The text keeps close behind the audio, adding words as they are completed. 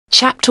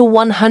Chapter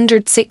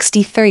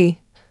 163.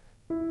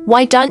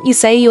 Why don't you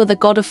say you're the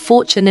god of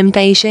fortune in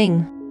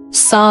Beijing?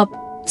 Sob,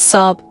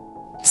 sob,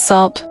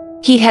 sob.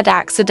 He had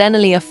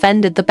accidentally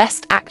offended the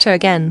best actor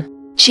again.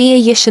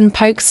 Jia Yishan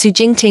poked Su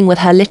Jingting with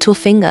her little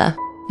finger.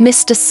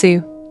 Mr.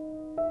 Su,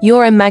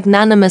 you're a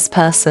magnanimous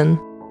person.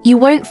 You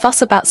won't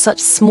fuss about such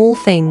small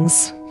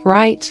things,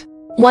 right?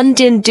 One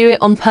didn't do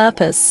it on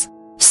purpose.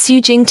 Su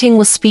Jingting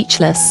was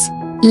speechless.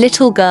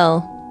 Little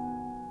girl.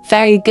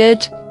 Very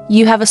good,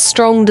 you have a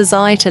strong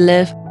desire to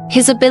live.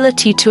 His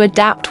ability to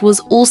adapt was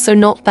also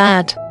not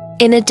bad.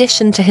 In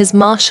addition to his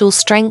martial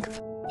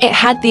strength, it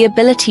had the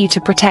ability to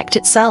protect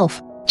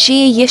itself.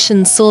 Jia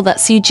Yishan saw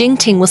that Su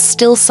Jingting was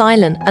still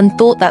silent and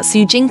thought that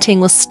Su Jingting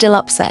was still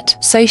upset,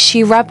 so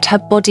she rubbed her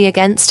body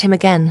against him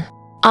again.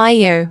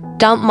 Ayo,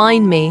 don't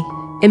mind me.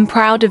 I'm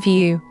proud of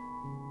you.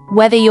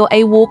 Whether you're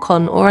a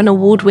walk-on or an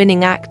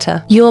award-winning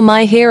actor, you're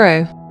my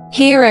hero.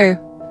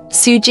 Hero?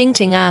 Su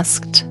Jingting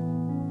asked.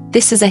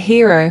 This is a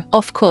hero,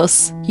 of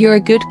course. You're a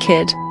good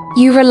kid.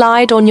 You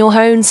relied on your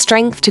own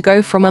strength to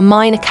go from a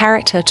minor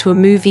character to a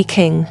movie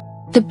king.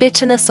 The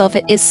bitterness of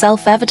it is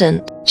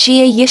self-evident.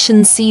 Jia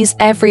Yishan sees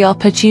every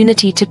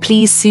opportunity to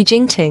please Su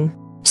Jingting.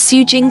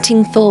 Su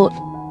Jingting thought,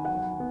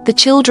 the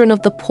children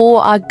of the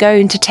poor are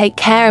going to take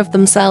care of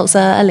themselves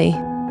early.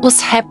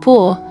 Was he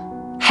poor?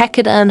 He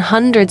could earn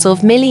hundreds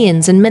of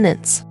millions in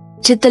minutes.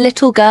 Did the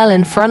little girl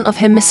in front of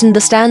him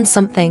misunderstand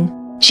something?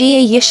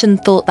 Jia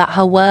Yishan thought that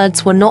her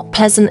words were not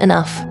pleasant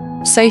enough,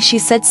 so she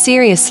said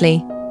seriously,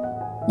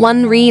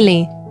 one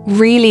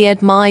really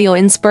admire your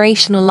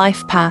inspirational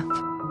life path.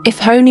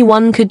 If only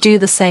one could do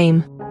the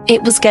same.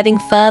 It was getting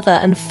further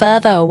and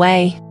further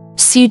away.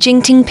 Su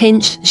Jingting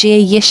pinched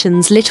Jia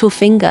Yishan's little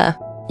finger.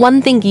 One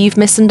thing, you've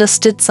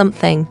misunderstood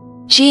something.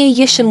 Jia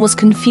Yishan was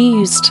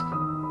confused.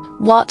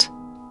 What?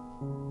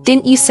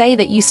 Didn't you say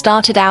that you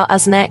started out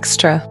as an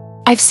extra?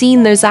 I've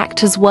seen those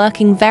actors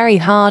working very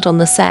hard on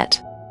the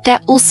set. They're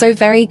also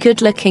very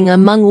good looking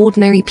among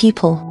ordinary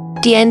people.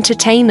 The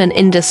entertainment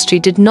industry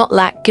did not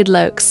lack good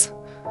looks,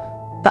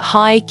 but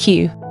high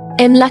IQ.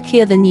 I'm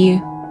luckier than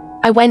you.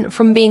 I went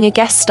from being a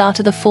guest star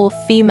to the fourth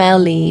female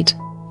lead.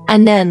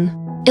 And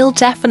then, it'll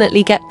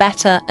definitely get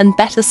better and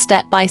better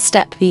step by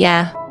step,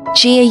 yeah.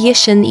 Jia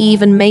Yishan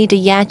even made a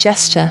yeah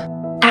gesture.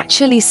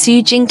 Actually,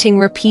 Su Jingting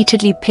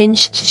repeatedly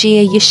pinched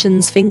Jia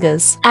Yishan's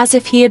fingers, as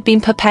if he had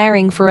been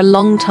preparing for a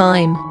long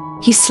time.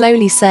 He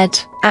slowly said,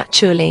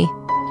 actually,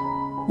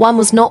 one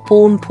was not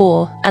born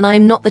poor, and I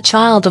am not the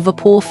child of a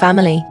poor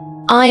family.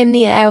 I am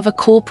the heir of a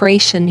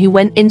corporation who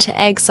went into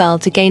exile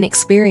to gain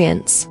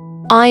experience.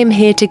 I am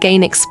here to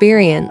gain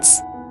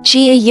experience.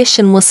 Jia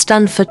Yishan was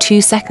stunned for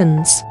 2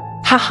 seconds.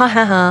 Ha ha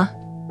ha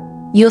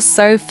ha. You're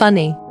so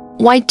funny.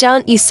 Why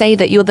don't you say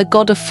that you're the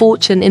god of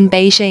fortune in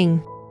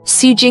Beijing?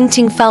 Su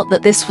Jingting felt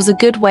that this was a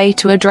good way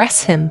to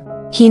address him.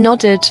 He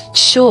nodded,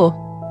 sure.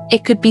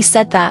 It could be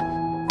said that.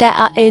 There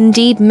are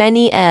indeed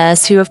many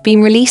heirs who have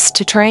been released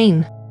to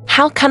train.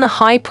 How can a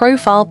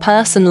high-profile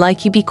person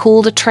like you be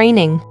called a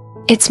training?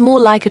 It's more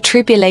like a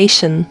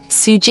tribulation,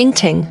 Su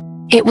Jingting.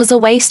 It was a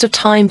waste of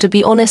time, to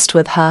be honest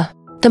with her.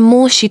 The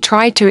more she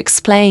tried to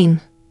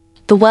explain,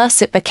 the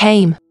worse it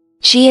became.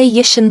 Jia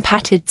Yishan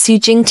patted Su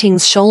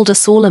Jingting's shoulder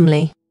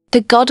solemnly.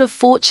 The god of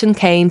fortune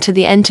came to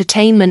the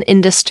entertainment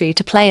industry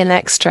to play an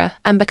extra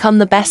and become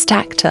the best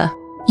actor.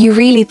 You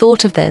really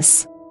thought of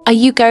this? Are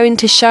you going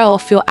to show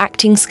off your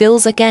acting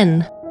skills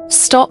again?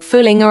 Stop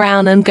fooling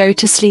around and go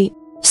to sleep.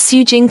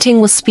 Su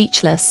Jingting was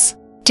speechless.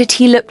 Did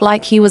he look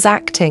like he was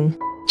acting?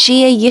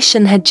 Jia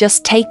Yishan had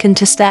just taken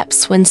 2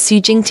 steps when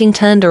Su Jingting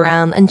turned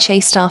around and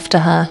chased after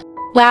her.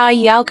 Where are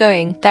you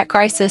going? That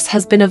crisis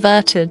has been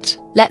averted.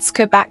 Let's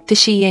go back to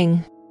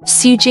Xiying.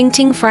 Su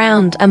Jingting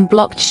frowned and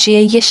blocked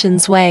Jia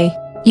Yishan's way.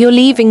 You're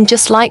leaving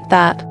just like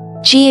that?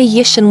 Jia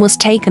Yishan was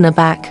taken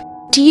aback.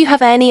 Do you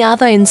have any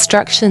other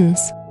instructions?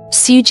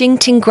 Su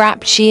Jingting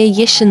grabbed Jia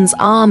Yishan's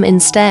arm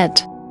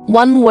instead.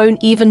 One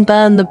won't even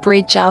burn the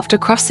bridge after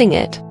crossing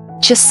it.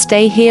 Just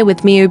stay here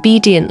with me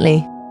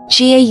obediently.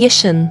 Jia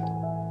Yishan.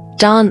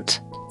 Don't.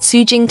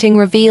 Su Jingting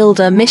revealed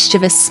a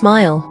mischievous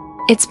smile.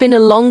 It's been a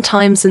long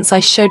time since I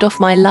showed off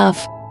my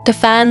love. The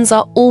fans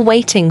are all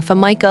waiting for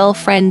my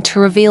girlfriend to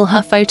reveal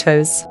her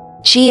photos.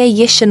 Jia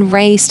Yishan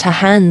raised her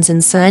hands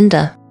in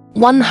surrender.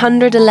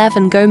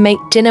 111. Go make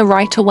dinner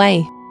right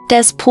away.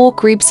 There's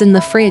pork ribs in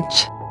the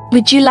fridge.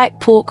 Would you like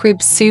pork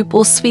rib soup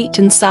or sweet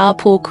and sour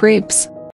pork ribs?